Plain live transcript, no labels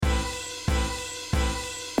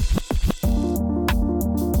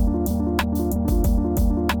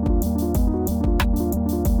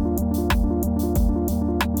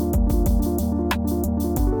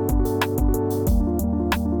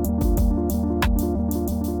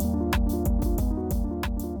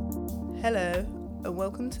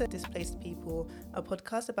welcome to Displaced People, a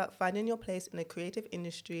podcast about finding your place in the creative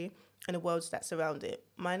industry and the worlds that surround it.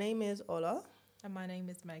 My name is Ola. And my name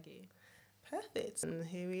is Maggie. Perfect. And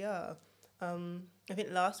here we are. I think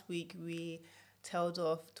last week we tailed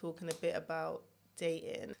off talking a bit about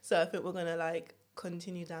dating. So I think we're going to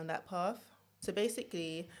continue down that path. So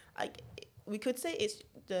basically, we could say it's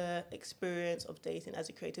the experience of dating as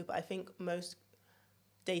a creative, but I think most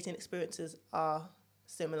dating experiences are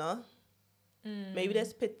similar. Maybe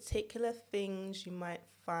there's particular things you might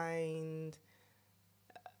find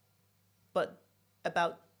but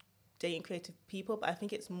about dating creative people, but I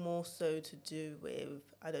think it's more so to do with,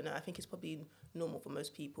 I don't know, I think it's probably normal for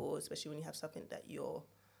most people, especially when you have something that you're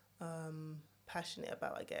passionate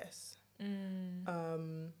about, I guess. But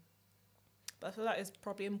I feel like it's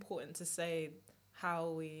probably important to say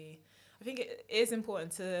I think it is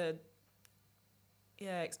important to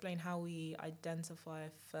explain how we identify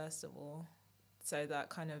first of all. So that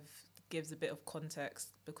kind of gives a bit of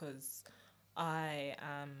context, because I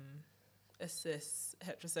am a cis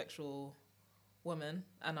heterosexual woman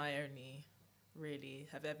and I only really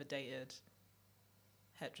have ever dated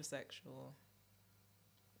heterosexual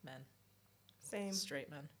men. Same. Straight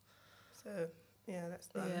men. So, yeah, that's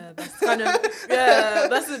done. Yeah, that's kind of,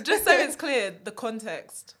 just so it's clear, the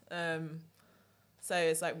context. So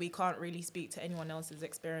it's like we can't really speak to anyone else's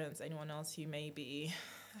experience, anyone else who maybe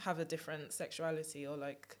have a different sexuality or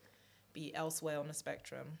be elsewhere on the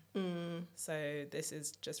spectrum. So this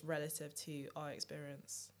is just relative to our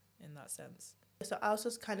experience in that sense. So I was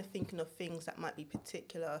just kind of thinking of things that might be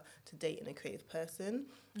particular to dating a creative person.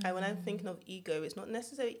 And when I'm thinking of ego, it's not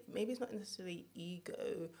necessarily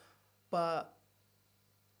ego, but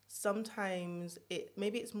sometimes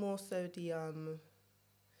it's more so the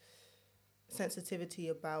sensitivity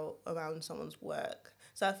around someone's work.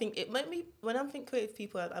 So I think it might be, when I'm thinking creative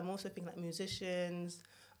people, I'm also thinking like musicians,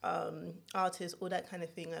 artists, all that kind of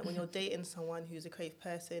thing. Like when you're dating someone who's a creative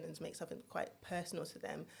person and makes something quite personal to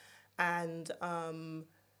them, and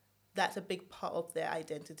that's a big part of their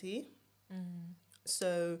identity.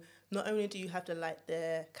 So not only do you have to like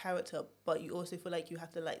their character, but you also feel like you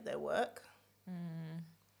have to like their work.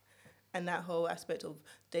 And that whole aspect of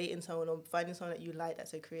dating someone or finding someone that you like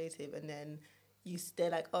that's so creative, and then they're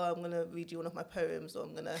like, oh, I'm going to read you one of my poems, or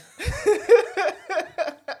I'm going to...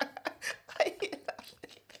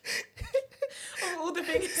 All the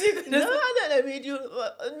things you can... No, I don't know, read you...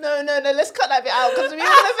 No, let's cut that bit out, because we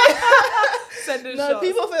want to... Sending no, shots.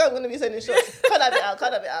 people think I'm going to be sending shots. Cut that bit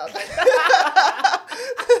out.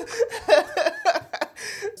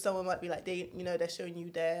 Someone might be like, they're showing you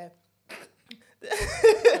their...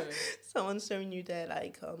 Someone's showing you their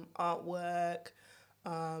artwork,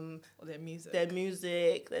 or their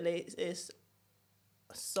music, the latest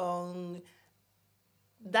song.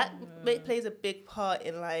 That plays a big part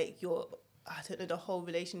in your, I don't know, the whole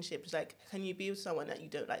relationship. It's like, can you be with someone that you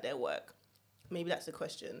don't like their work? Maybe that's the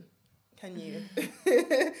question. Can you?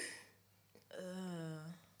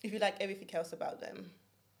 If you like everything else about them.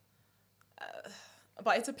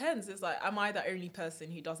 But it depends. It's like, am I the only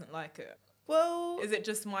person who doesn't like it? Well, is it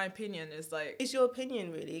just my opinion? It's your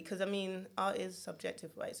opinion, really, because art is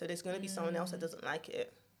subjective, right? So there's going to be someone else that doesn't like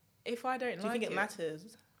it. If I don't like it, do you think it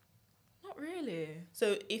matters? Not really.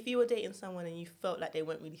 So if you were dating someone and you felt like they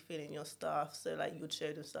weren't really feeling your stuff, so you would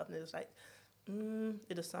show them stuff and it was like,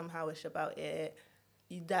 it was somehowish about it,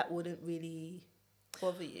 that wouldn't really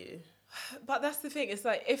bother you. But that's the thing. It's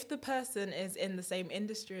like, if the person is in the same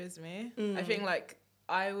industry as me, I think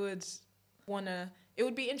I would want to... It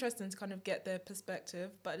would be interesting to kind of get their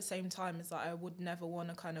perspective, but at the same time, it's like I would never want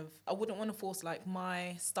to I wouldn't want to force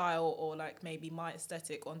my style or maybe my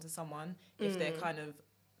aesthetic onto someone if they're kind of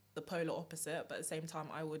the polar opposite. But at the same time,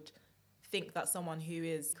 I would think that someone who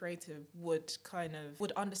is creative would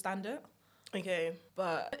understand it. Okay.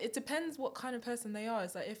 But it depends what kind of person they are.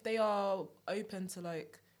 It's like, if they are open to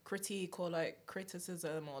critique or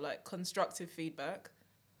criticism or constructive feedback,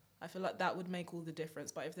 I feel like that would make all the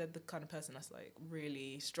difference. But if they're the kind of person that's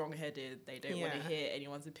really strong-headed, they don't want to hear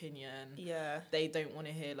anyone's opinion. Yeah. They don't want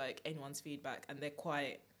to hear anyone's feedback, and they're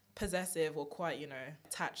quite possessive or quite,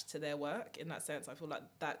 attached to their work in that sense. I feel like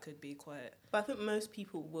that could be quite... But I think most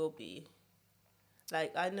people will be.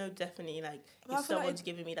 I know definitely, if someone's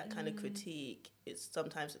giving me that kind of critique,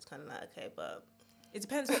 sometimes it's kind of okay, but... It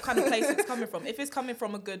depends what kind of place it's coming from. If it's coming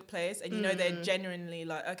from a good place and, they're genuinely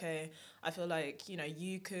okay, I feel like,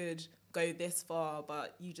 you could go this far,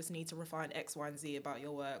 but you just need to refine X, Y, and Z about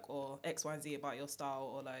your work, or X, Y, and Z about your style,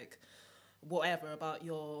 or whatever about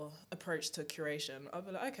your approach to curation. I'll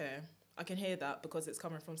be like, okay, I can hear that because it's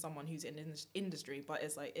coming from someone who's in the industry, but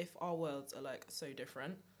it's like, if our worlds are like so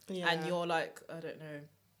different, and you're like, I don't know,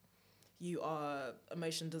 you are a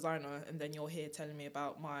motion designer, and then you're here telling me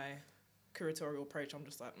about my curatorial approach, I'm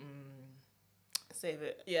just like, save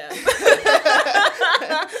it. yeah.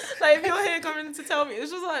 Like, if you're here coming to tell me,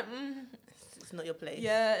 it's just like, it's not your place.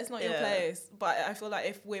 Yeah, it's not your place. But I feel like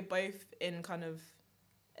if we're both in kind of,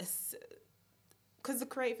 because the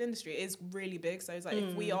creative industry is really big, so it's like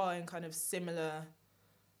if we are in kind of similar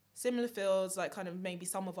fields, like kind of maybe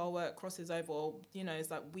some of our work crosses over, or, you know,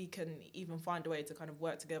 it's like we can even find a way to kind of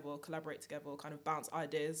work together or collaborate together or kind of bounce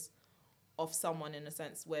ideas off someone, in a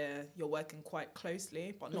sense where you're working quite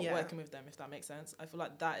closely but not working with them, if that makes sense. I feel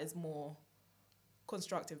like that is more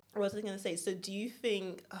constructive. What was I going to say? So do you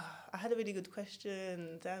think... I had a really good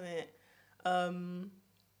question, damn it.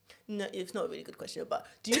 No, it's not a really good question, but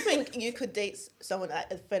do you think you could date someone,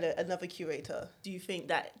 another curator? Do you think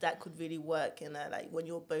that could really work in like when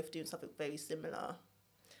you're both doing something very similar?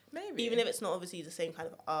 Maybe. Even if it's not obviously the same kind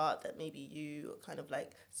of art that maybe you kind of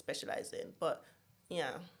like specialize in, but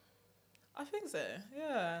yeah. I think so,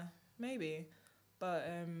 yeah, maybe. But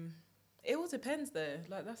it all depends though,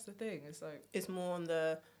 like that's the thing, it's like... It's more on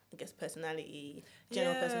the, I guess,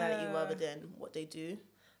 general personality rather than what they do.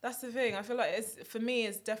 That's the thing. I feel like for me,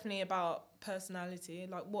 it's definitely about personality.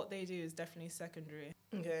 Like, what they do is definitely secondary.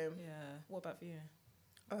 Okay. Yeah. What about for you?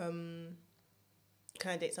 Can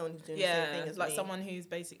I date someone who's doing the same thing as like me? someone who's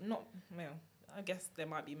not male. I guess there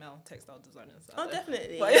might be male textile designers. Oh,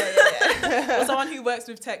 definitely. But, yeah. Or someone who works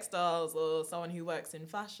with textiles, or someone who works in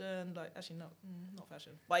fashion. Like, actually, not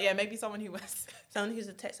fashion. But yeah, maybe someone who works... Someone who's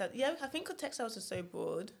a textile... Yeah, I think textiles are so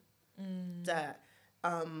broad that...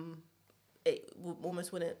 it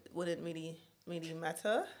almost wouldn't really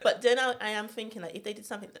matter. But then I am thinking, like, if they did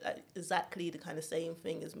something like exactly the kind of same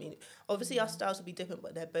thing as me, obviously our styles would be different,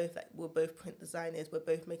 but we're both print designers, we're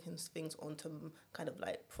both making things onto kind of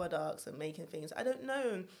like products and making things. I don't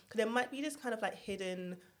know, because there might be this kind of like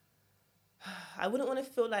hidden... I wouldn't want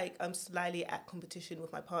to feel like I'm slyly at competition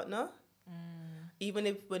with my partner, even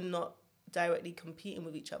if we're not directly competing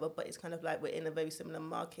with each other, but it's kind of like we're in a very similar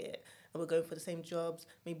market and we're going for the same jobs,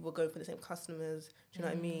 maybe we're going for the same customers, do you know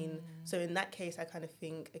what I mean? So in that case, I kind of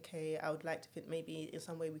think, okay, I would like to think maybe in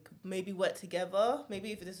some way we could maybe work together,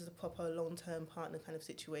 maybe if this is a proper long-term partner kind of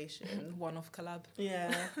situation. One-off collab.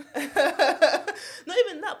 Yeah. Not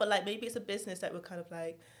even that, but like maybe it's a business that we're kind of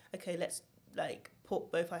like, okay, let's like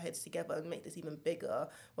put both our heads together and make this even bigger,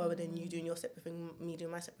 rather than you doing your separate thing, me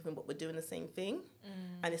doing my separate thing, but we're doing the same thing.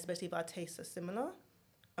 And especially if our tastes are similar.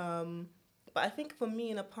 But I think for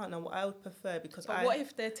me and a partner, what I would prefer, because what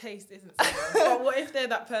if their taste isn't similar? But what if they're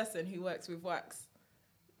that person who works with wax?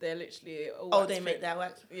 They're literally they make that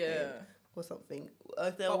wax or something.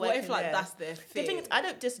 What if like that's their thing? The thing is, I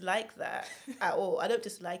don't dislike that at all. I don't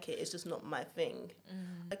dislike it. It's just not my thing.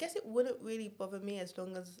 I guess it wouldn't really bother me as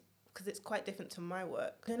long as, because it's quite different to my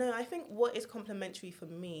work. I think what is complementary for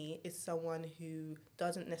me is someone who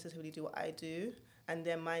doesn't necessarily do what I do, and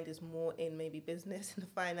their mind is more in maybe business and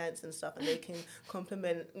finance and stuff, and they can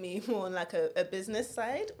complement me more on like a business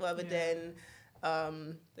side rather than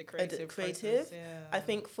the creative. Process, I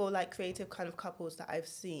think for like creative kind of couples that I've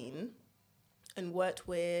seen and worked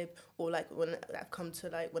with, or like when I've come to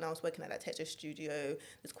like when I was working at that texture studio,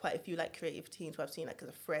 there's quite a few like creative teams where I've seen like as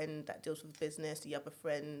a friend that deals with business, the other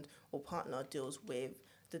friend or partner deals with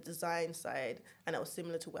the design side, and that was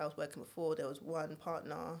similar to where I was working before. There was one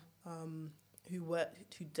partner who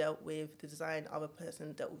dealt with the design, other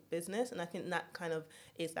person dealt with business, and I think that kind of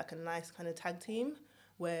is like a nice kind of tag team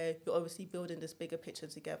where you're obviously building this bigger picture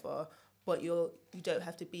together, but you don't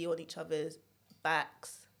have to be on each other's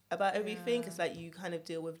backs about everything. It's like you kind of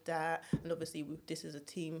deal with that, and obviously this is a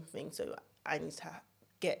team thing, so I need to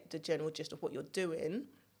get the general gist of what you're doing,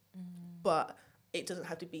 but it doesn't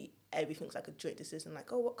have to be everything's like a joint decision,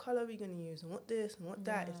 like, oh, what colour are we going to use and what this and what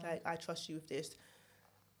that. It's like, I trust you with this.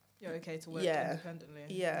 You're okay to work independently.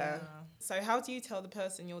 Yeah. So how do you tell the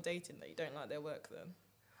person you're dating that you don't like their work then?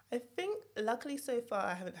 I think luckily so far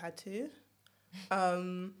I haven't had to.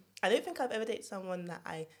 I don't think I've ever dated someone that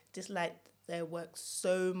I disliked their work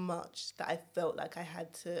so much that I felt like I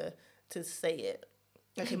had to say it.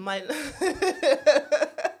 Like it might not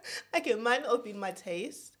have been my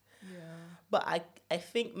taste. Yeah. But I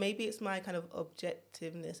think maybe it's my kind of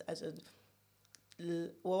objectiveness as a...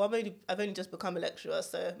 Well, I've only just become a lecturer,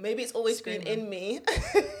 so maybe it's always been in me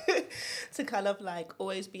to kind of like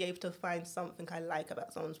always be able to find something I like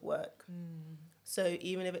about someone's work. So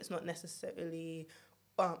even if it's not necessarily,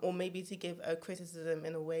 or maybe to give a criticism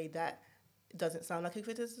in a way that it doesn't sound like a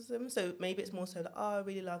criticism. So maybe it's more so like, oh, I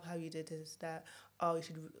really love how you did this, that. Oh, you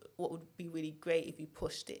should. What would be really great if you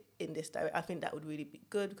pushed it in this direction? I think that would really be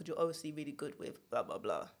good because you're obviously really good with blah blah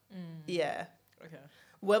blah. Yeah. Okay.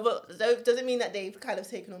 Whether so doesn't mean that they've kind of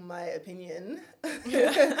taken on my opinion,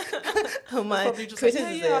 on my Probably just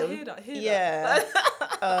criticism. like, yeah, I hear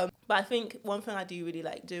that. But I think one thing I do really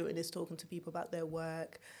like doing is talking to people about their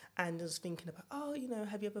work and just thinking about, oh, you know,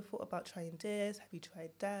 have you ever thought about trying this? Have you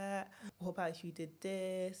tried that? What about if you did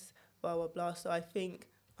this? Blah, blah, blah. So I think,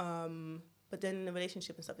 but then in a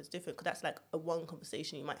relationship and stuff, it's different because that's like a one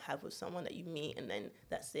conversation you might have with someone that you meet and then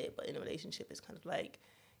that's it. But in a relationship, it's kind of like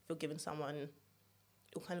if you're giving someone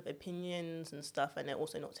your kind of opinions and stuff and they're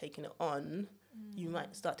also not taking it on, you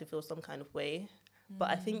might start to feel some kind of way. But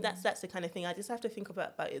I think that's the kind of thing I just have to think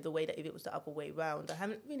about it the way that if it was the other way around. I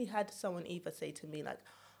haven't really had someone either say to me like,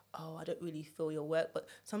 oh, I don't really feel your work. But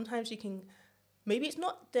sometimes you can, maybe it's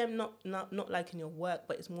not them not liking your work,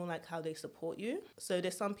 but it's more like how they support you. So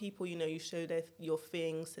there's some people, you know, you show your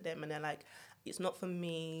things to them and they're like, it's not for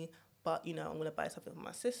me, but, you know, I'm going to buy something for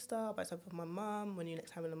my sister, I'll buy something for my mum. When you're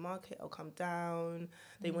next time in the market, I'll come down.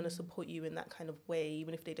 They want to support you in that kind of way,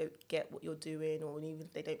 even if they don't get what you're doing or even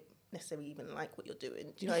if they don't necessarily even like what you're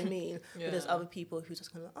doing. Do you know what I mean? Yeah. But there's other people who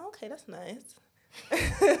just kind of like, oh, okay, that's nice.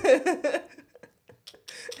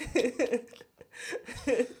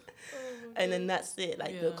 And then that's it.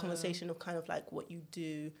 Like the conversation of kind of like what you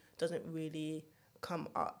do doesn't really come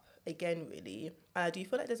up again, really. And I do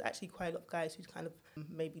feel like there's actually quite a lot of guys who's kind of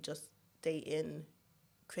maybe just dating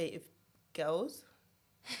creative girls.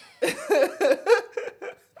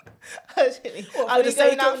 Actually, are we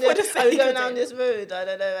going down this road? I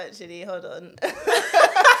don't know, actually. Hold on.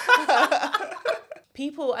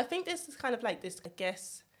 People, I think this is kind of like this, I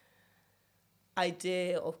guess,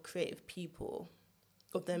 idea of creative people,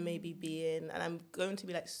 of them maybe being, and I'm going to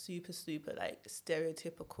be like super, super like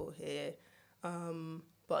stereotypical here,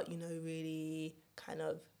 but, you know, really kind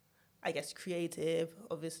of, I guess, creative,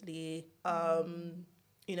 obviously.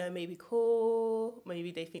 You know, maybe cool.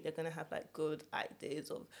 Maybe they think they're going to have like good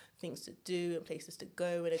ideas of things to do and places to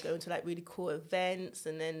go. And they're going to like really cool events.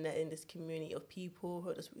 And then they're in this community of people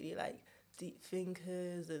who are just really like deep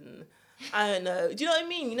thinkers. And I don't know. Do you know what I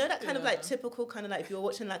mean? You know, that kind of like typical kind of like if you're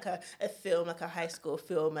watching like a film, like a high school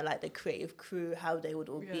film and like the creative crew, how they would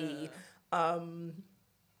all be. And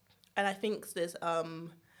I think there's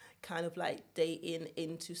kind of like dating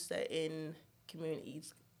into certain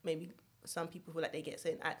communities, maybe some people feel like they get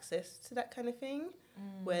certain access to that kind of thing,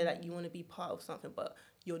 where like you want to be part of something, but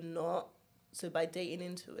you're not. So by dating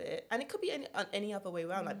into it, and it could be any other way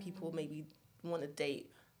around, like people maybe want to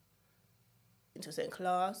date into a certain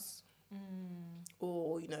class,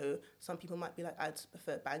 or, you know, some people might be like, I'd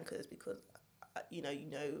prefer bankers because, you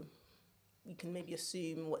can maybe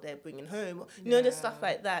assume what they're bringing home. You know, there's stuff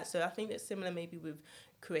like that. So I think it's similar maybe with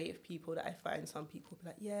creative people that I find some people be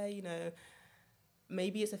like, yeah, you know,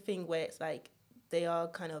 maybe it's a thing where it's like they are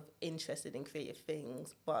kind of interested in creative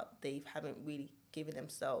things, but they haven't really given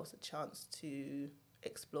themselves a chance to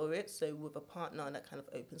explore it. So with a partner, that kind of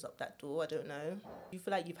opens up that door. I don't know. You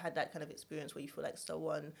feel like you've had that kind of experience where you feel like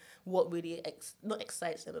someone, what really not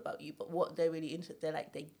excites them about you, but what they're really into,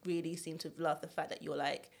 they really seem to love the fact that you're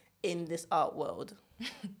like in this art world.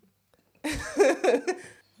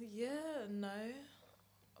 Yeah, no.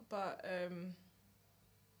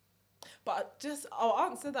 But just,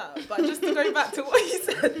 I'll answer that. But just to go back to what you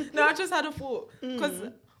said, no, I just had a thought. Because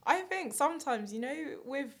I think sometimes, you know,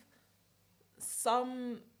 with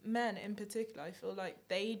some men in particular, I feel like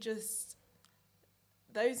those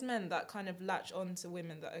men that kind of latch on to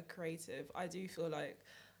women that are creative, I do feel like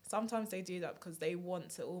sometimes they do that because they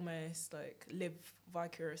want to almost like live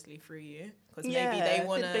vicariously through you. Because maybe they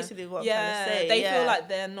want to, basically what I'm trying to say. They feel like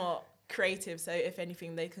they're not creative, so if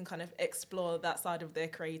anything they can kind of explore that side of their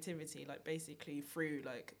creativity, like basically through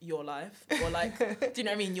like your life or like do you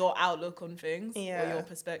know what I mean, your outlook on things or your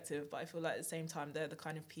perspective. But I feel like at the same time they're the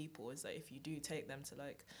kind of people is that if you do take them to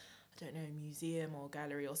like, I don't know, a museum or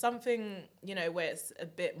gallery or something, you know, where it's a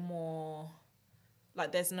bit more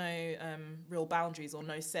like there's no real boundaries or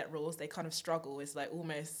no set rules, they kind of struggle. It's like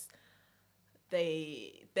almost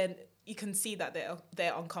then you can see that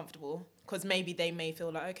they're uncomfortable because maybe they may feel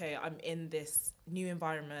like, okay, I'm in this new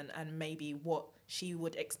environment and maybe what she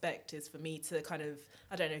would expect is for me to kind of,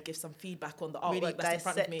 I don't know, give some feedback on the artwork really that's in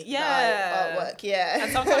front of me. Artwork, yeah.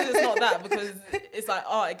 And sometimes it's not that because it's like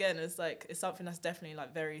art again, it's like, it's something that's definitely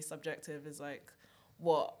like very subjective. Is like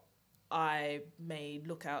what I may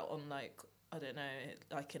look at on like, I don't know,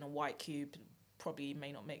 like in a white cube probably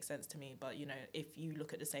may not make sense to me. But, you know, if you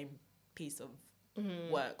look at the same piece of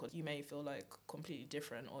work, or you may feel like completely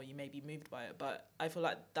different, or you may be moved by it. But I feel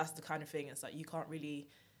like that's the kind of thing, it's like you can't really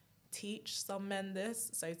teach some men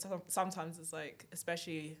this. So sometimes it's like,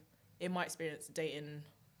 especially in my experience dating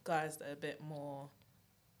guys that are a bit more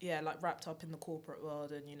like wrapped up in the corporate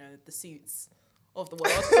world and, you know, the suits of the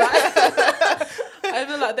world. I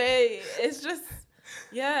feel like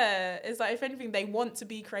it's like, if anything, they want to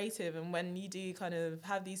be creative. And when you do kind of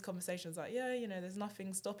have these conversations, like, you know, there's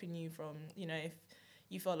nothing stopping you from, you know, if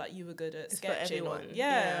you felt like you were good at sketching, or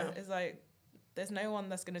it's like, there's no one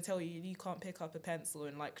that's going to tell you can't pick up a pencil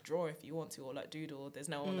and like draw if you want to, or like doodle. There's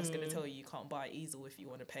no one that's going to tell you can't buy an easel if you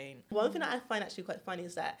want to paint. One thing that I find actually quite funny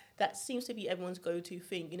is that seems to be everyone's go-to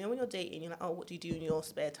thing. You know, when you're dating, you're like, oh, what do you do in your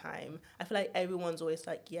spare time? I feel like everyone's always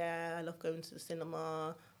like, yeah, I love going to the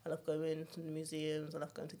cinema, I love going to the museums, I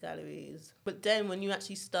love going to galleries. But then when you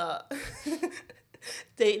actually start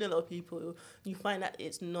dating a lot of people, you find that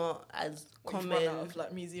it's not as common. You run out of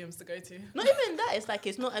like museums to go to. Not even that. It's like,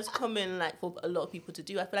 it's not as common like for a lot of people to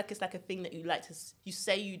do. I feel like it's like a thing that you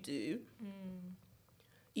say you do,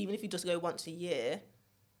 even if you just go once a year,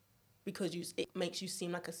 because it makes you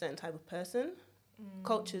seem like a certain type of person.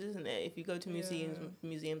 Cultured, isn't it? If you go to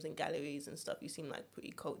museums and galleries and stuff, you seem like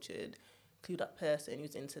pretty cultured, clued up person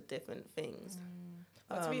who's into different things.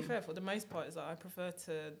 But to be fair, for the most part, is that I prefer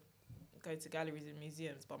to go to galleries and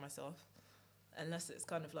museums by myself, unless it's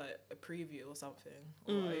kind of like a preview or something,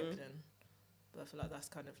 or opening. But I feel like that's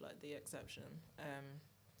kind of like the exception.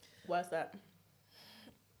 Why's that?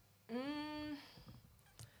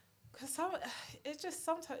 Because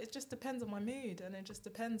sometimes it just depends on my mood, and it just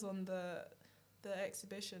depends on the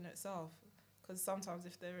exhibition itself. Because sometimes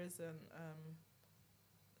if there isn't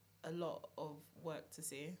a lot of work to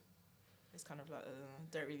see, it's kind of like,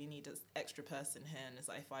 don't really need an extra person here. And it's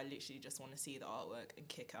like, if I literally just want to see the artwork and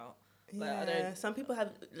kick out. Like, some people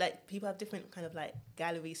have different kind of like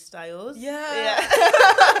gallery styles. Yeah.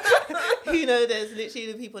 You know, there's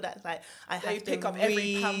literally the people that's like, I have to pick up read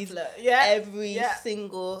every pamphlet.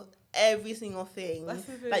 every single thing. That's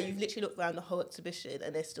the thing. Like, you've literally looked around the whole exhibition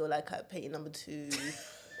and they're still like at painting number 2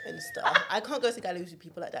 and stuff. I can't go to galleries with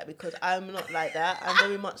people like that, because I'm not like that. I'm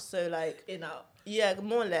very much so like in out. Yeah,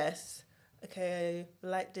 more or less. Okay,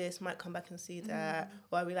 like this, might come back and see that.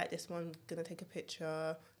 Or I really like this one, gonna take a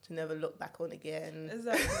picture to never look back on again.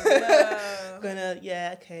 Exactly.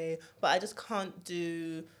 Yeah. Okay. But I just can't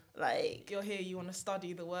do like. You're here, you want to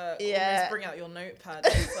study the work. Yeah. Almost bring out your notepad.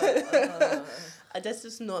 It's like, that's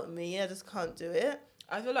just not me. I just can't do it.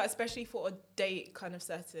 I feel like, especially for a date kind of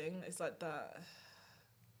setting, it's like that.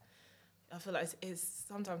 I feel like it's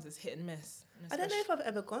sometimes it's hit and miss. I don't know if I've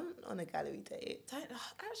ever gone on a gallery date. I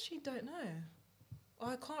actually don't know.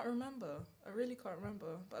 I can't remember. I really can't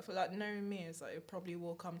remember. But I feel like, knowing me, is like, it probably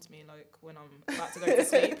will come to me like when I'm about to go to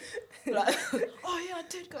sleep. Like, oh yeah, I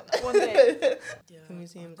did go on that one day. Yeah, a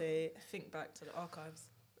museum date. Think back to the archives.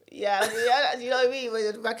 Yeah, you know what I mean? When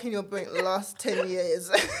you're racking your brain the last 10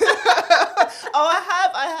 years. I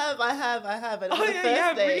have. And it was the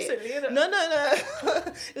first date. Recently, innit? No.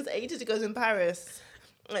 It was ages ago. It was in Paris.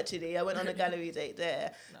 Actually, I went on a gallery date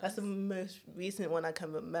there. Nice. That's the most recent one I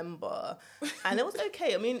can remember. And it was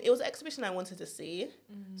okay. I mean, it was an exhibition I wanted to see.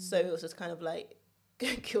 So it was just kind of like,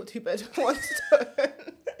 kill 2 birds with 1 stone.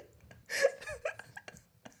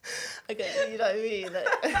 Okay, you know what I mean? Like,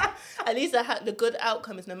 at least the good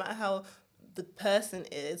outcome is, no matter how the person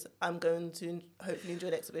is, I'm going to hopefully enjoy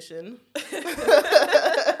the exhibition. I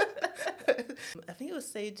think it was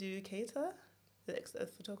Seydou Keita, the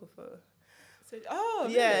photographer.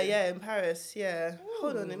 Really? Yeah, in Paris, yeah. Ooh.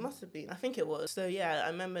 Hold on, it must have been. I think it was. So yeah, I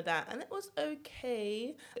remember that. And it was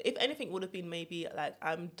okay. If anything, would have been maybe like,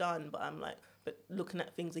 I'm done, but I'm like, but looking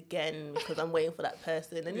at things again because I'm waiting for that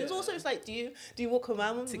person. And it's also, it's like, do you walk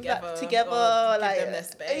around together? Together, like, give them their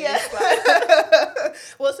space. Yeah. Like.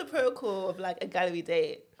 What's the protocol of like a gallery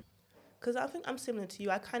date? Because I think I'm similar to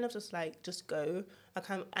you. I kind of just go.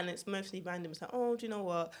 And it's mostly random. It's like, oh, do you know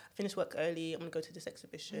what? I finished work early. I'm gonna go to this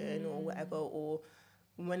exhibition or whatever. Or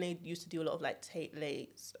when they used to do a lot of like Tate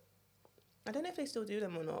Lates, I don't know if they still do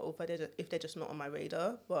them or not, or if they're just not on my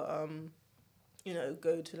radar. But you know,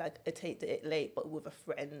 go to like a Tate Late, but with a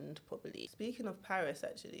friend probably. Speaking of Paris,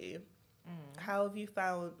 actually, how have you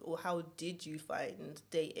found, or how did you find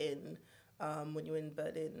dating when you were in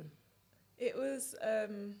Berlin? It was. I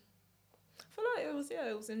feel like it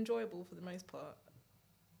was enjoyable for the most part.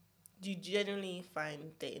 Do you generally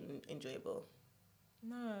find dating enjoyable?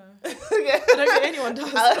 No. Okay. I don't think anyone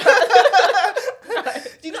does. Do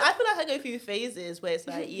you know, I feel like I go through phases where it's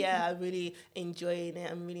like, yeah, I'm really enjoying it.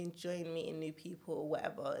 I'm really enjoying meeting new people or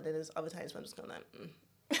whatever. And then there's other times when I'm just kind of like,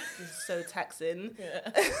 this is so taxing. Yeah.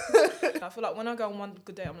 I feel like when I go on one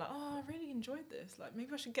good day, I'm like, oh, I really enjoyed this. Like,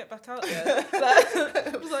 maybe I should get back out there.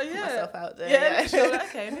 I was like, yeah. Myself out there. Yeah. I'm like,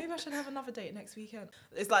 okay, maybe I should have another date next weekend.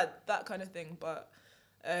 It's like that kind of thing. But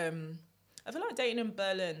I feel like dating in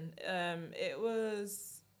Berlin, it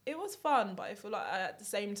was fun, but I feel like at the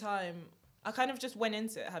same time, I kind of just went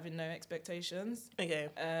into it having no expectations. Okay.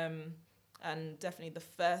 And definitely the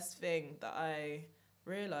first thing that I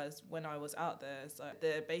realised when I was out there is like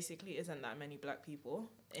there basically isn't that many black people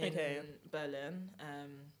in Berlin,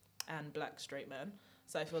 and black straight men.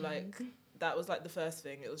 So I feel like that was like the first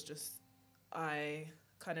thing. It was just, I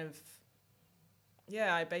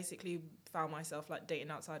basically found myself like dating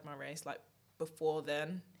outside my race. Like before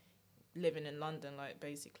then, living in London, like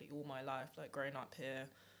basically all my life, like growing up here,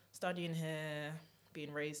 studying here,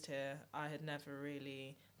 being raised here, I had never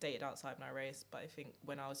really dated outside my race. But I think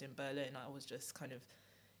when I was in Berlin, I was just kind of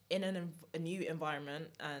in a new environment,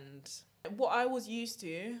 and what I was used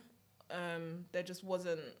to, there just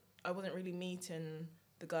wasn't, I wasn't really meeting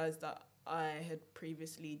the guys that I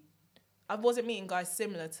wasn't meeting guys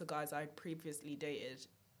similar to guys I previously dated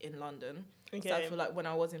in London. Okay. So I feel like when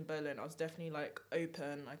I was in Berlin, I was definitely like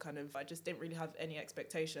open. I just didn't really have any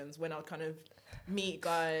expectations when I would kind of meet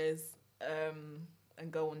guys,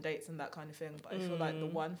 and go on dates and that kind of thing. But I feel like the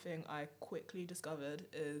one thing I quickly discovered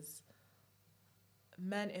is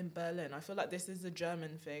men in Berlin. I feel like this is a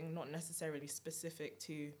German thing, not necessarily specific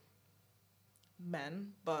to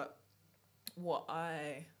men, but what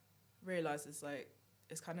I realised is like,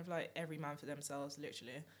 it's kind of like every man for themselves,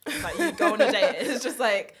 literally. It's like you go on a date, it's just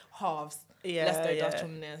like halves. Yeah, let's go Dutch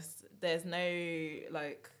on this. There's no,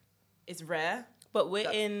 like, it's rare. But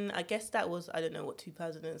I guess that was, I don't know what,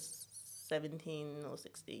 2017 or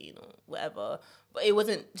 16 or whatever. But it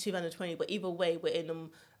wasn't 2020. But either way, we're in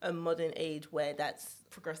a modern age where that's...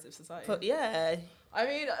 progressive society. Yeah. I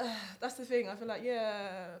mean, that's the thing. I feel like,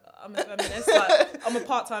 yeah, I'm a feminist. Like, I'm a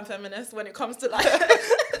part-time feminist when it comes to, like...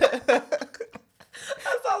 That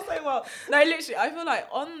sounds so well. No, literally, I feel like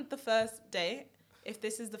on the first date, if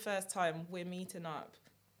this is the first time we're meeting up,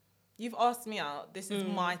 you've asked me out. This is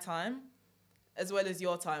my time, as well as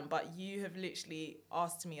your time. But you have literally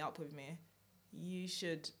asked me out with me. You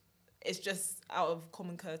should. It's just out of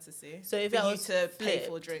common courtesy. So if for that you was to pay flipped,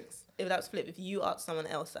 for drinks. If that was flipped, if you asked someone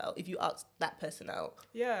else out, if you asked that person out,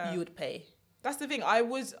 yeah, you would pay. That's the thing.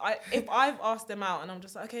 If I've asked them out and I'm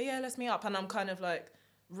just like, okay, yeah, let's meet up, and I'm kind of like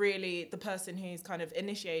really the person who's kind of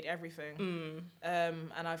initiate everything,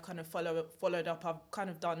 and I've kind of followed up. I've kind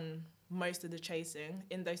of done most of the chasing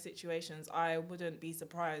in those situations. I wouldn't be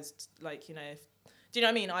surprised, like, you know, if, do you know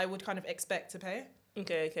what I mean? I would kind of expect to pay.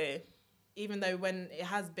 Okay. Even though when it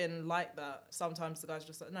has been like that, sometimes the guy's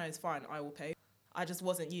just like, no, it's fine, I will pay. I just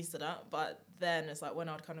wasn't used to that. But then it's like when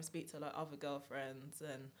I'd kind of speak to like other girlfriends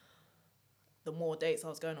and the more dates I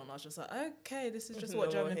was going on, I was just like, okay, this is just what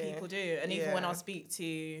German people do. And even when I speak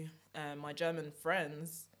to my German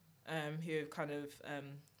friends who have kind of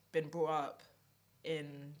been brought up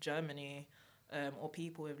in Germany, or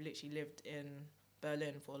people who have literally lived in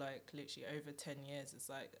Berlin for like literally over 10 years, it's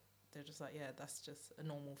like, they're just like, yeah, that's just a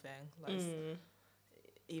normal thing. Like,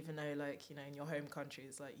 even though, like, you know, in your home country,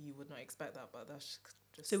 it's like you would not expect that, but that's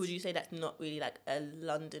just... So would you say that's not really like a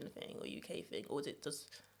London thing or UK thing, or is it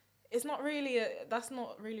just... It's not really that's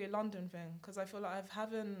not really a London thing, because I feel like I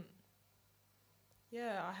haven't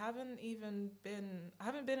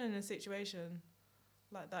been in a situation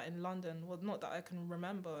like that in London. Well, not that I can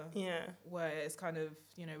remember. Yeah. Where it's kind of,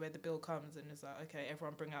 you know, where the bill comes and it's like, okay,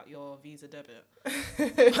 everyone bring out your Visa debit.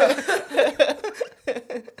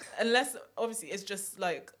 Unless, obviously, it's just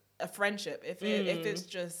like a friendship. If it's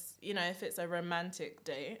just, you know, if it's a romantic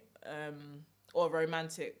date, or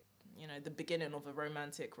romantic, you know, the beginning of a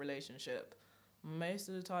romantic relationship, most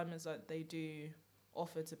of the time it's like they do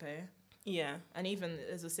offer to pay. Yeah. And even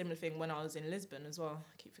there's a similar thing when I was in Lisbon as well.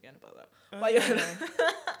 I keep forgetting about that.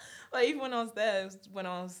 But even when I was there, it was when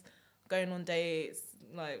I was going on dates,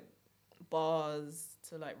 like bars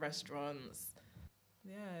to like restaurants.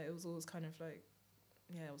 Yeah, it was always kind of like,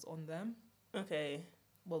 yeah, it was on them. Okay.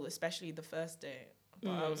 Well, especially the first date.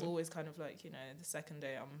 But I was always kind of like, you know, the second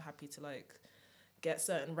date, I'm happy to like get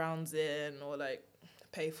certain rounds in or like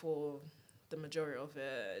pay for the majority of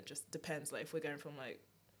it. It just depends, like if we're going from like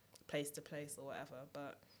place to place or whatever.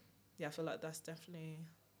 But yeah, I feel like that's definitely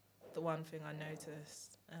the one thing I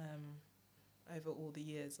noticed over all the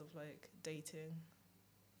years of like dating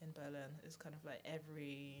in Berlin. Is kind of like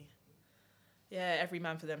every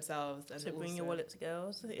man for themselves. And so bring also, your wallet to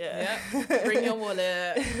girls. Yeah. Bring your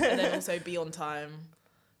wallet and then also be on time.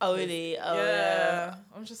 Oh, really? Oh, Yeah.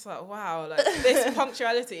 I'm just like, wow, like this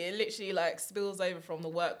punctuality, it literally like spills over from the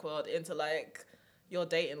work world into like your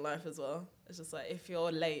dating life as well. It's just like if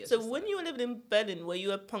you're late. It's So just when you were living in Berlin, were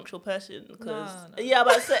you a punctual person? Because No. yeah,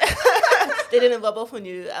 but they didn't rub off on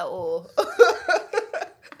you at all.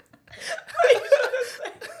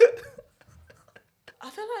 I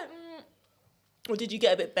feel like. Or did you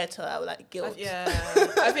get a bit better out of like guilt?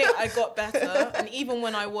 I think I got better, and even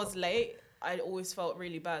when I was late, I always felt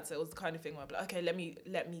really bad. So it was the kind of thing where I'd be like, okay, let me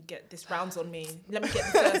get this rounds on me. Let me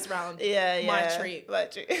get the first round. My treat.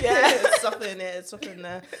 Yeah, soften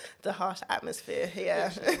the harsh atmosphere.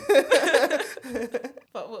 Yeah.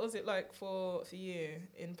 But what was it like for you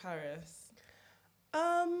in Paris?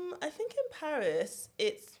 I think in Paris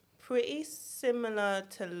it's pretty similar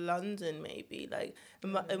to London, maybe. Like,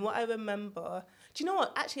 and what I remember. Do you know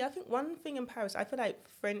what? Actually, I think one thing in Paris, I feel like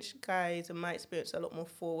French guys, in my experience, are a lot more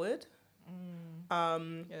forward.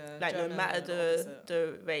 Like, no matter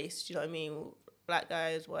the race, do you know what I mean? Black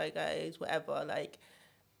guys, white guys, whatever. Like,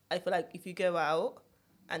 I feel like if you go out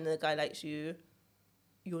and the guy likes you,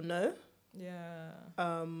 you'll know. Yeah.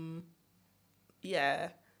 Yeah.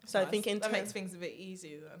 So nice. I think that makes things a bit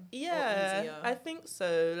easier then. Yeah, I think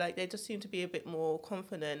so. Like, they just seem to be a bit more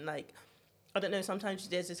confident. Like, I don't know, sometimes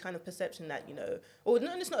there's this kind of perception that, you know, or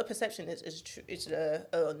no, it's not a perception, it's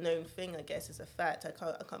a known thing, I guess. It's a fact. I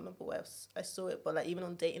can't remember where I saw it, but like even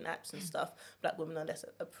on dating apps and stuff, black women are less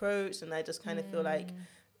approached, and I just kind of feel like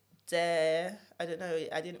I don't know,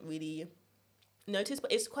 I didn't really notice,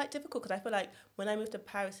 but it's quite difficult because I feel like when I moved to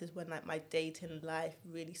Paris is when like my dating life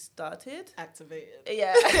really started. Activated.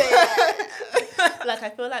 Yeah. Like, I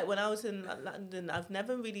feel like when I was in London, I've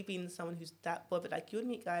never really been someone who's that bothered. Like, you would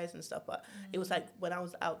meet guys and stuff, but it was like when I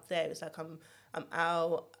was out there, it's like I'm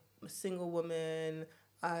out, I'm a single woman,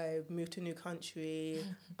 I moved to a new country,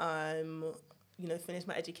 I'm, you know, finished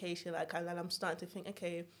my education. Like, I'm starting to think,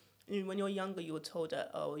 okay, when you're younger, you were told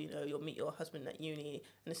that, oh, you know, you'll meet your husband at uni.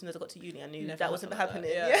 And as soon as I got to uni, I knew that wasn't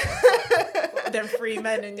happening. Like, them 3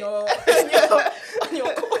 men in your on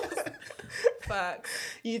your course. Facts.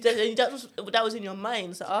 That was in your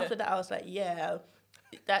mind. So after that, I was like, yeah,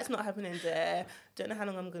 that's not happening there. Don't know how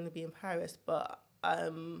long I'm going to be in Paris, but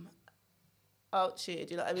I'll cheer.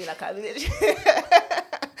 Do you know what I mean? Like, I literally...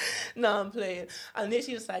 No, I'm playing. I'm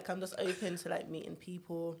literally just like, I'm just open to like meeting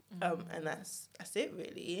people, and that's it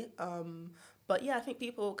really. But yeah, I think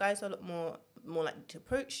guys are a lot more likely to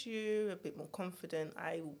approach you, a bit more confident,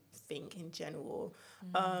 I think, in general.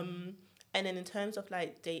 And then in terms of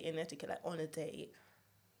like dating etiquette, like on a date,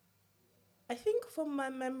 I think from my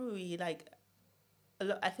memory, like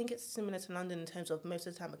I think it's similar to London in terms of most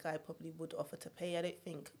of the time a guy probably would offer to pay. I don't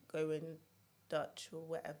think going Dutch or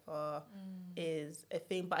whatever is a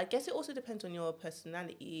thing, but I guess it also depends on your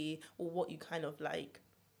personality or what you kind of like,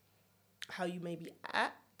 how you maybe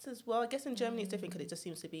act as well. I guess in Germany it's different because it just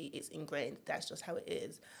seems to be, it's ingrained, that's just how it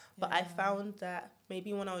is. But I found that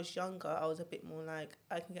maybe when I was younger I was a bit more like,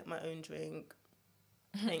 I can get my own drink,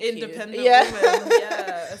 thank independent you. Yeah. woman.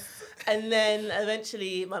 Yes. And then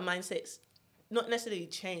eventually my mindset's not necessarily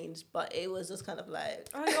changed, but it was just kind of like,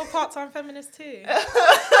 oh, you're a part-time feminist too.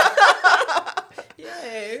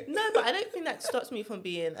 Yeah. No, but I don't think that stops me from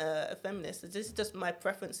being a feminist. This is just my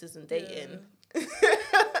preferences in dating.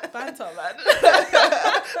 Banter, man.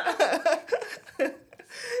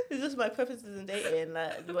 It's just my preferences in dating,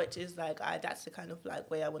 like, which is like, that's the kind of like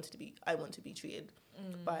way I want to be treated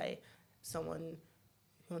by someone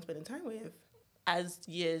who I'm spending time with. As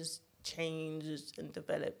years changed and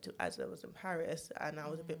developed, as I was in Paris, and I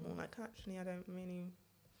was a bit more like, actually, I don't really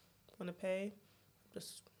want to pay.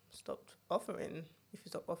 Just stopped offering. If you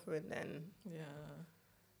stop offering, then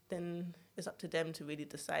it's up to them to really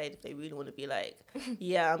decide if they really want to be like,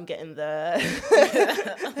 yeah, I'm getting the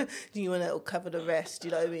do you want to cover the rest, do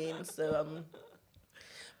you know what I mean? So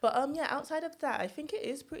but yeah, outside of that, I think it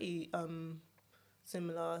is pretty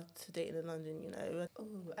similar to dating in London, you know.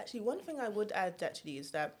 Oh, actually, one thing I would add actually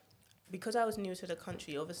is that because I was new to the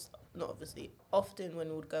country, often when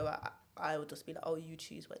we would go out, I would just be like, oh, you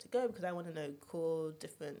choose where to go, because I want to know cool,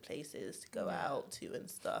 different places to go out to and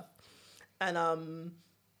stuff. And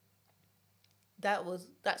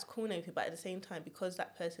that's cool and everything, but at the same time, because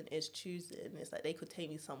that person is choosing, it's like they could take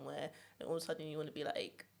me somewhere and all of a sudden you want to be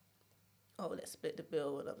like, oh, let's split the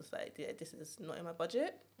bill, and I'm just like, yeah, this is not in my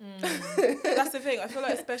budget. That's the thing. I feel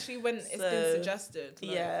like especially when it's been suggested.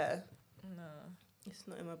 Like, no, it's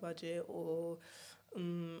not in my budget, or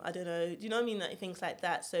I don't know. Do you know what I mean? Like things like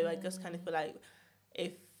that. So I just kind of feel like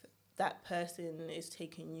if that person is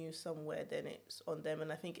taking you somewhere, then it's on them.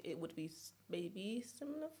 And I think it would be maybe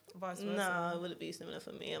similar. Vice versa. No, it wouldn't be similar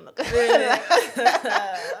for me. I'm not Really?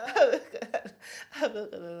 I'm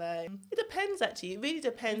not gonna lie. It depends, actually. It really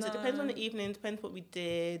depends. It depends on the evening. Depends what we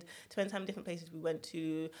did. Depends how many different places we went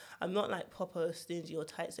to. I'm not like proper stingy or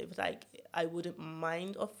tight. So if it's like I wouldn't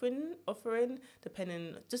mind offering,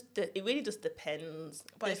 depending. It really just depends.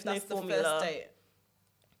 But There's if that's no the formula. first date,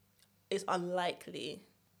 It's unlikely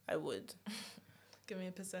I would. give me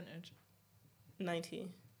a percentage.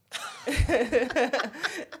 90.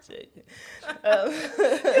 Joking.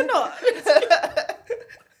 You're not.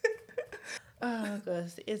 Oh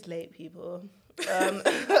gosh, it is late, people.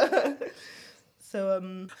 So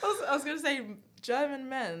I was gonna say German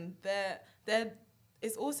men. They're.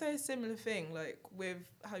 It's also a similar thing, like with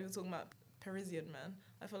how you were talking about Parisian men.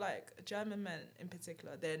 I feel like German men in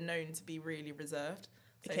particular, they're known to be really reserved.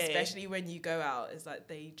 So especially when you go out, it's like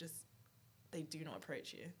they do not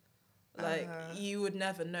approach you. Like you would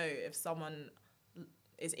never know if someone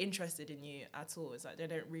is interested in you at all. It's like they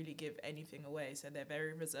don't really give anything away. So they're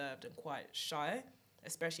very reserved and quite shy,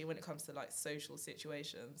 especially when it comes to like social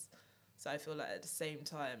situations. So I feel like at the same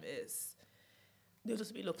time, you'll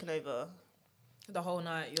just be looking over the whole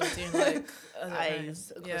night. You're doing like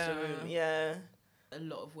eyes across the room. Yeah. A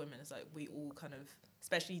lot of women, it's like we all kind of,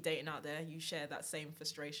 especially dating out there, you share that same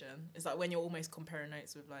frustration. It's like when you're almost comparing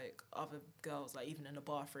notes with like other girls, like even in a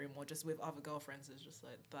bathroom or just with other girlfriends, it's just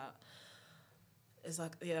like that. It's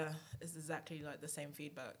like, yeah, it's exactly like the same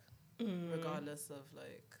feedback, regardless of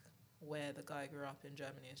like where the guy grew up in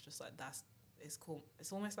Germany. It's just like it's cool.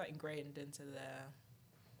 It's almost like ingrained into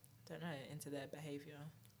their behaviour.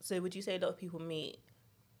 So would you say a lot of people meet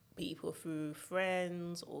people through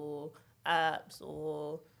friends or apps,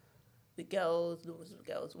 or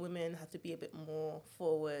women have to be a bit more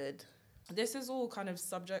forward? This is all kind of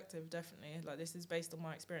subjective, definitely. Like this is based on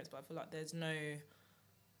my experience, but I feel like there's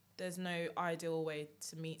no ideal way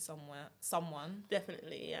to meet someone.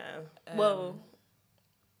 Definitely, yeah.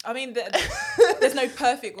 I mean, there's no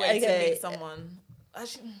perfect way to meet someone.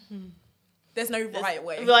 Actually, there's no right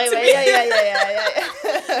way. Right way,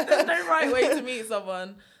 yeah. There's no right way to meet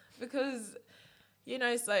someone because,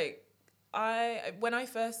 it's like when I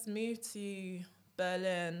first moved to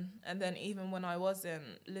Berlin, and then even when I was in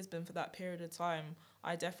Lisbon for that period of time,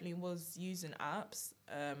 I definitely was using apps,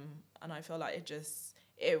 and I feel like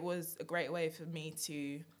it was a great way for me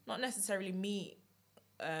to not necessarily meet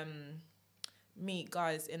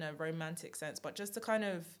guys in a romantic sense, but just to kind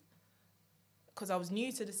of, because I was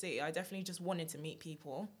new to the city, I definitely just wanted to meet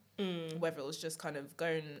people, whether it was just kind of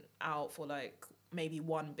going out for like maybe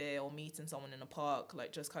one beer or meeting someone in a park,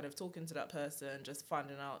 like just kind of talking to that person, just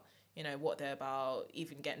finding out, what they're about,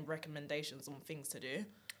 even getting recommendations on things to do.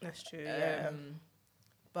 That's true, yeah.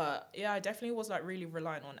 But yeah, I definitely was like really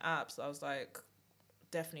relying on apps. I was like,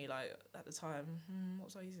 definitely like at the time, what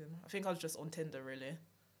was I using? I think I was just on Tinder, really.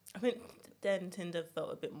 I think then Tinder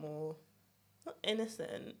felt a bit more, not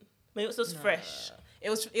innocent. Maybe it was just fresh. It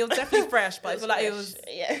was definitely fresh, but I feel like it was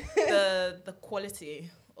the quality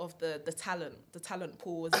of the talent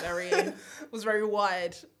pool was very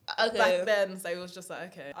wide back then. So it was just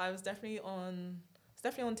like, okay, I was definitely on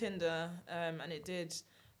Tinder, and it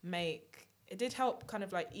did help kind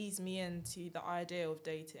of like ease me into the idea of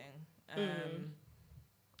dating,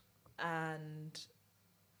 and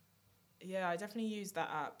yeah, I definitely used that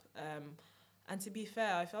app. And to be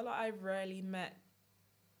fair, I felt like I rarely met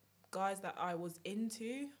guys that I was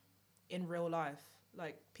into in real life,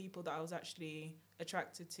 like people that I was actually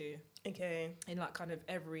attracted to. Okay. In like kind of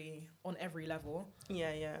on every level.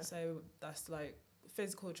 Yeah. So that's like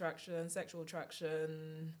physical attraction, sexual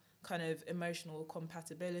attraction, kind of emotional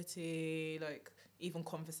compatibility, like even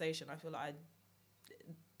conversation. I feel like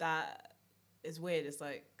that is weird. It's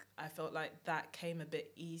like I felt like that came a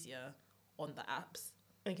bit easier on the apps.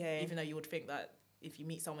 Okay. Even though you would think that if you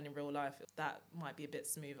meet someone in real life, that might be a bit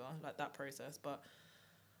smoother, like that process. But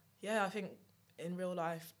yeah, I think in real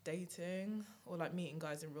life dating or like meeting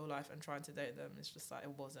guys in real life and trying to date them, it's just like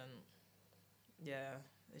it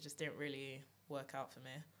just didn't really work out for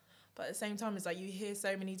me. But at the same time, it's like you hear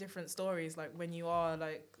so many different stories, like when you are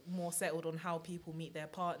like more settled on how people meet their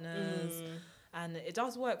partners. And it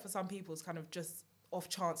does work for some people. It's kind of just off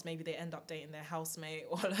chance, maybe they end up dating their housemate,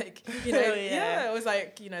 or like, it was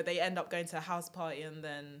like, they end up going to a house party and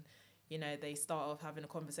then, they start off having a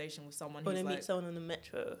conversation with someone or who's they like, meet someone on the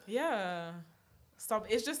metro. Yeah.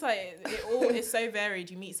 It's just like, it's so varied.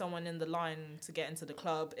 You meet someone in the line to get into the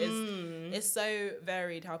club. It's so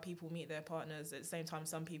varied how people meet their partners. At the same time,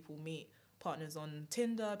 some people meet partners on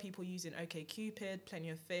Tinder, people using OkCupid, Plenty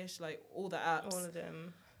of Fish, like all the apps. All of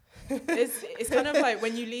them. It's kind of like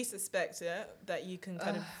when you least expect it that you can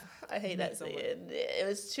kind of. I hate that someone. saying. It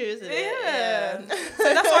was true, isn't it? Yeah. So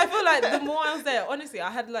that's why I feel like the more I was there, honestly, I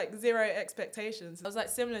had like zero expectations. I was like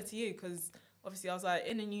similar to you because obviously I was like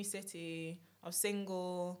in a new city, I was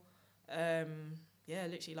single,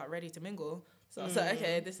 literally like ready to mingle. So I was like,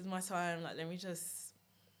 okay, this is my time. Like, let me just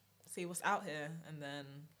see what's out here, and then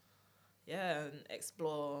and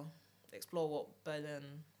explore what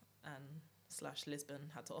Berlin and / Lisbon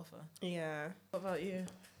had to offer. Yeah. What about you?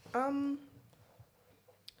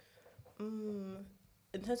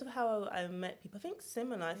 In terms of how I met people, I think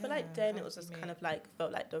similar. I feel like then it was just kind of like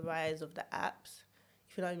felt like the rise of the apps,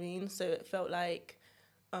 if you know what I mean. So it felt like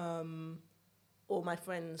all my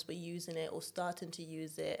friends were using it or starting to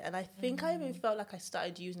use it, and I think I even felt like I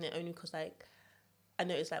started using it only because like I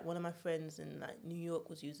noticed like one of my friends in like New York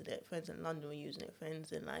was using it, friends in London were using it,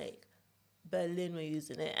 friends in like Berlin were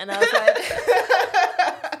using it, and I was like.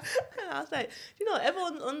 I was like, you know,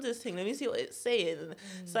 everyone's on this thing. Let me see what it's saying.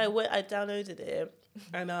 So I downloaded it,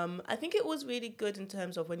 and I think it was really good in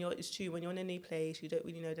terms of it's true when you're in a new place, you don't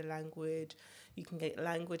really know the language. You can get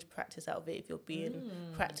language practice out of it if you're being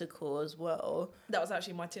practical as well. That was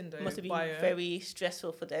actually my Tinder Must have been bio. very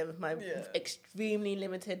stressful for them with my extremely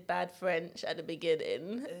limited bad French at the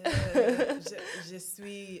beginning. Je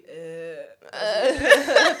suis.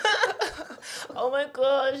 Oh my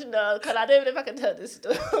gosh, no! Cause I don't even know if I can tell this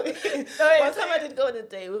story. One time I did go on a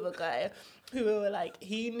date with a guy who were like,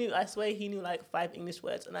 I swear he knew like 5 English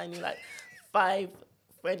words and I knew like 5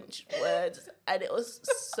 French words, and it was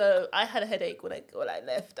so. I had a headache when I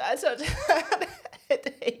left. I started had a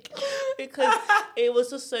headache because it was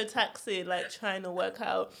just so taxing, like trying to work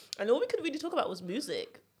out, and all we could really talk about was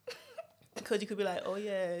music. Because you could be like, oh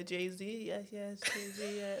yeah, Jay-Z, yes, Jay-Z,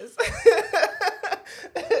 yes.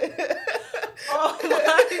 Oh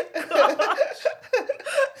my gosh.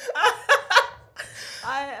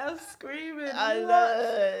 I am screaming. I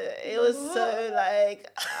know. It was so like,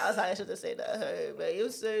 I was like, I should have said that at home, but it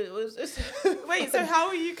was just. Wait, so how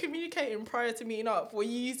were you communicating prior to meeting up? Were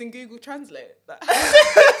you using Google Translate? How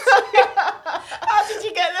did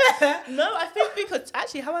you get there? No, I think because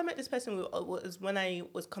actually how I met this person was when I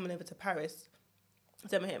was coming over to Paris.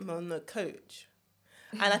 So I met him on the coach.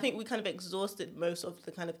 And I think we kind of exhausted most of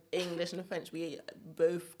the kind of English and French we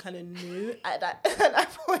both kind of knew at that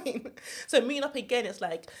point. So meeting up again, it's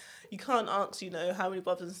like, you can't ask, how many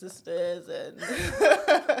brothers and sisters and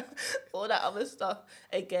all that other stuff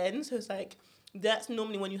again. So it's like, that's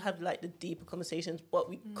normally when you have like the deeper conversations, but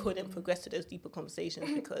we couldn't progress to those deeper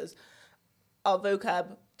conversations because our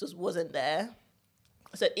vocab just wasn't there.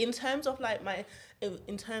 So in terms of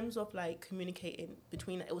communicating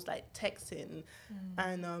between, it was like texting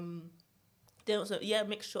and there was a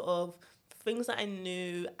mixture of things that I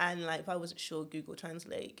knew and like if I wasn't sure, Google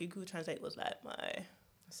Translate. Google Translate was like my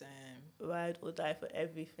same ride or die for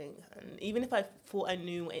everything. And even if I thought I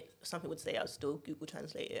knew what something would say, I would still Google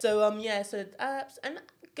Translate it. So so apps and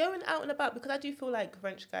going out and about, because I do feel like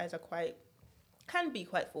French guys can be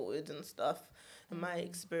quite forward and stuff in my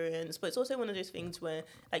experience, but it's also one of those things where,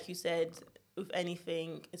 like you said, with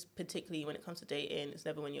anything, it's particularly when it comes to dating, it's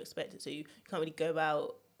never when you expect it to. You can't really go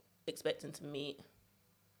out expecting to meet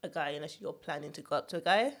a guy unless you're planning to go up to a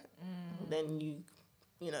guy. Then you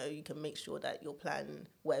can make sure that your plan,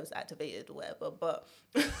 whatever's activated or whatever, but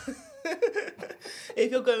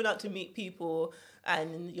if you're going out to meet people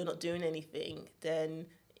and you're not doing anything, then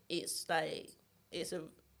it's like,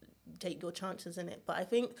 take your chances in it. But I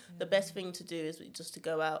think the best thing to do is just to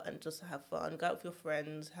go out and just have fun. Go out with your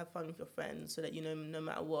friends, have fun with your friends, so that no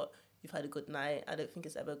matter what, you've had a good night. I don't think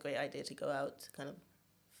it's ever a great idea to go out to kind of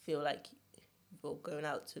feel like you're going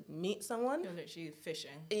out to meet someone. You're literally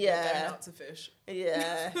fishing. Yeah. You're going out to fish.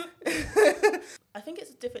 Yeah. I think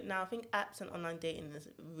it's different now. I think apps and online dating is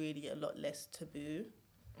really a lot less taboo.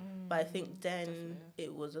 But I think then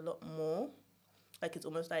it was a lot more. Like, it's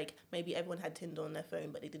almost like maybe everyone had Tinder on their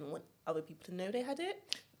phone, but they didn't want other people to know they had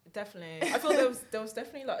it. Definitely. I feel there was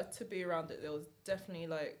definitely like a taboo around it. There was definitely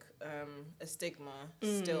like a stigma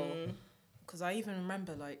still. Because I even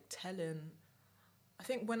remember like I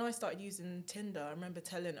think when I started using Tinder, I remember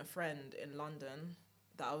telling a friend in London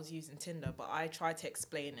that I was using Tinder, but I tried to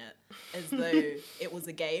explain it as though it was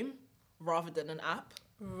a game rather than an app.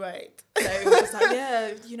 Right. So it was just like,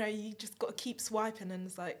 you just got to keep swiping, and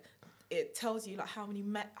it's like, it tells you like how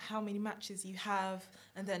many matches you have,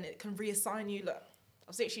 and then it can reassign you. Like, I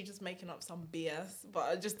was actually just making up some BS, but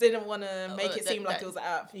I just didn't want to make it seem like it was an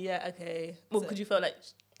app. Yeah, okay. Well, because you felt like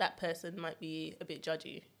that person might be a bit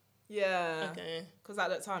judgy. Yeah. Okay. Because at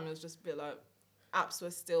that time it was just a bit like, apps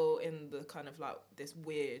were still in the kind of like this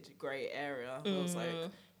weird grey area where it was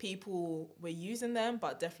like people were using them,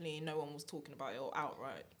 but definitely no one was talking about it or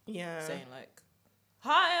outright saying like,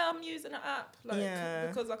 hi, I'm using an app, like,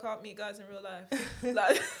 because I can't meet guys in real life.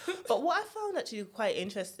 Like, but what I found actually quite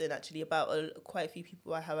interesting actually about quite a few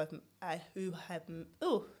people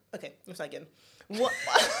okay, let's start again. What?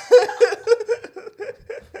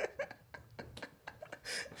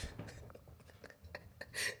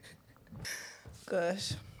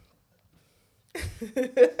 Gosh.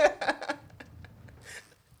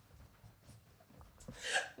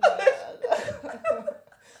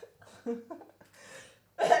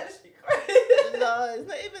 No, it's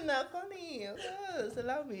not even that funny. Just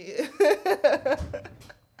allow me.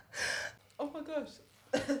 Oh my gosh.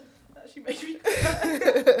 That actually makes me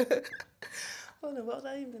cry. Oh no, what was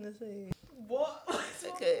I even gonna say? What?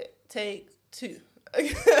 Okay, take 2.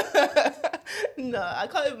 No, I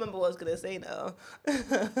can't even remember what I was gonna say now.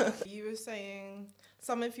 You were saying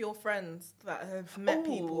some of your friends that have met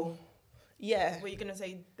people. Yeah. Were you gonna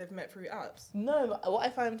say they've met through apps? No, but what I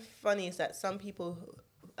find funny is that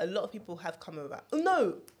a lot of people have come around. Oh,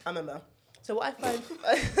 no, I remember. So what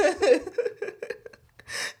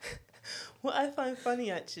I find funny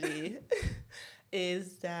actually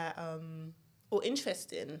is that or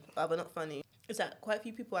interesting, but not funny, is that quite a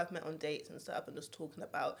few people I've met on dates and stuff and just talking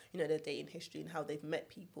about, their dating history and how they've met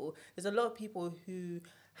people. There's a lot of people who've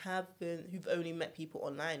only met people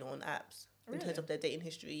online or on apps in terms of their dating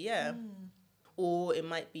history, yeah. Or it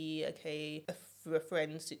might be, through a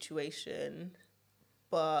friend situation,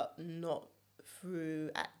 but not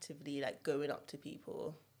through actively, like, going up to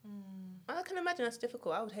people. I can imagine that's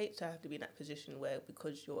difficult. I would hate to have to be in that position where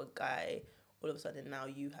because you're a guy, all of a sudden now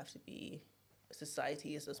you have to be...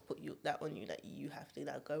 Society has just put that on you, that you have to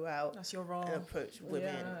now go out. That's your role. And approach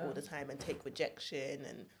women all the time and take rejection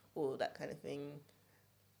and all that kind of thing.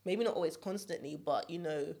 Maybe not always constantly, but,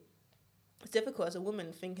 it's difficult as a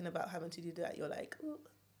woman thinking about having to do that. You're like, ooh,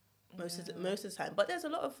 most of the time. But there's a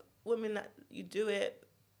lot of women that you do it,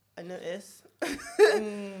 I notice,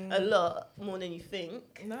 a lot more than you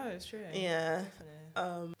think. No, it's true. Yeah.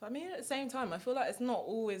 Definitely. But I mean, at the same time, I feel like it's not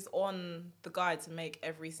always on the guy to make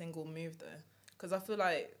every single move, though. Because I feel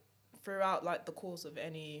like throughout, like, the course of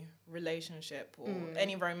any relationship or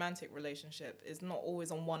any romantic relationship, it's not always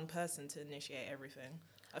on one person to initiate everything.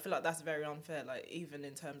 I feel like that's very unfair, like, even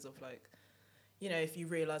in terms of, like, if you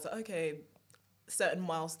realise that, okay, certain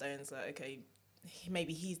milestones, like, okay,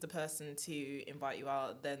 maybe he's the person to invite you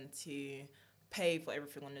out, then to pay for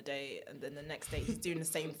everything on the date, and then the next date he's doing the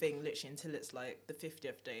same thing literally until it's, like, the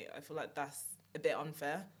 50th date. I feel like that's a bit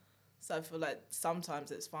unfair. So I feel like sometimes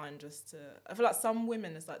it's fine just to... I feel like some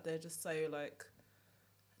women, it's like they're just so, like...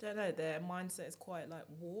 I don't know, their mindset is quite, like,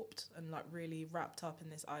 warped and, like, really wrapped up in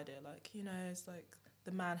this idea. Like, it's like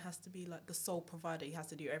the man has to be, like, the sole provider. He has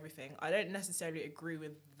to do everything. I don't necessarily agree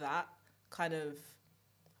with that kind of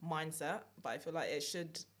mindset, but I feel like it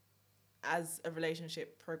should... As a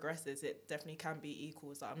relationship progresses, it definitely can be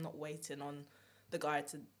equal. So I'm not waiting on the guy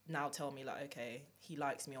to now tell me, like, okay, he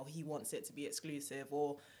likes me or he wants it to be exclusive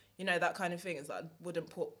or... that kind of thing. Is that I wouldn't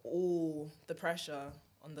put all the pressure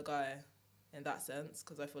on the guy in that sense,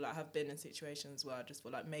 because I feel like I've been in situations where I just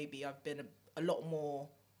feel like maybe I've been a lot more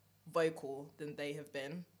vocal than they have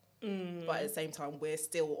been. But at the same time, we're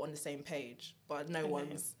still on the same page. But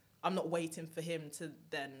I'm not waiting for him to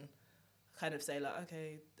then kind of say, like,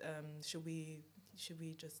 okay, should we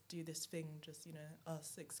just do this thing, just,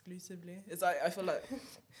 us exclusively? It's like, I feel like,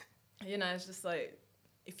 it's just like,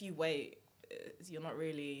 if you wait, you're not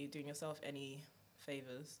really doing yourself any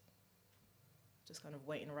favours. Just kind of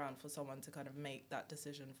waiting around for someone to kind of make that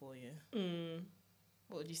decision for you.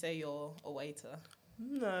 What would you say, you're a waiter?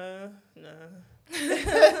 No.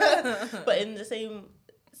 But in the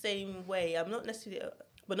same way, I'm not necessarily...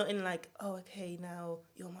 But not in like, oh, okay, now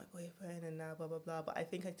you're my boyfriend and now blah, blah, blah. But I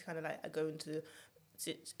think I kind of like, I go into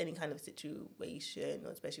any kind of situation,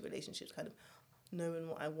 or especially relationships, kind of knowing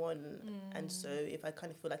what I want. And so if I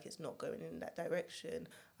kind of feel like it's not going in that direction,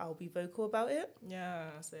 I'll be vocal about it. Yeah,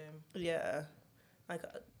 same. Yeah. Like,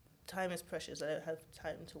 time is precious. I don't have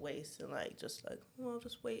time to waste and like, just like, I'll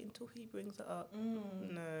just wait until he brings it up.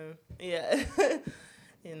 No. Yeah.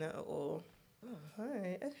 Or... Oh,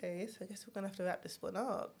 alright, okay, so I guess we're going to have to wrap this one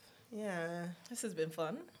up. Yeah. This has been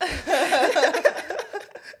fun.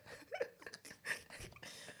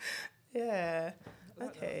 Yeah.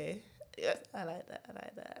 Okay. Yeah, I like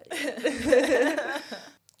that.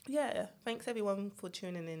 Yeah, thanks everyone for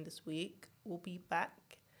tuning in this week. We'll be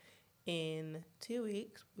back in 2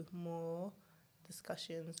 weeks with more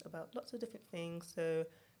discussions about lots of different things. So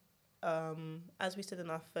as we said in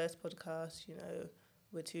our first podcast, you know,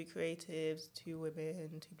 we're two creatives, two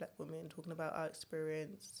women, two black women, talking about our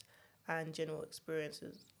experience and general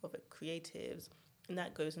experiences of it, creatives. And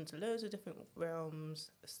that goes into loads of different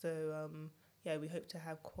realms. So, yeah, we hope to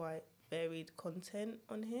have quite varied content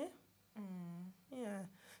on here. Yeah.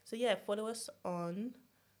 So, yeah, follow us on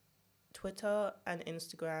Twitter and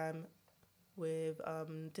Instagram with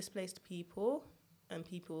Displaced People, and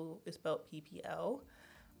people is spelled PPL.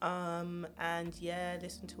 And yeah,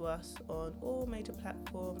 listen to us on all major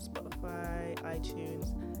platforms, Spotify,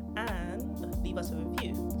 iTunes, and leave us a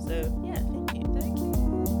review. So yeah, thank you. Thank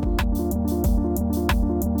you.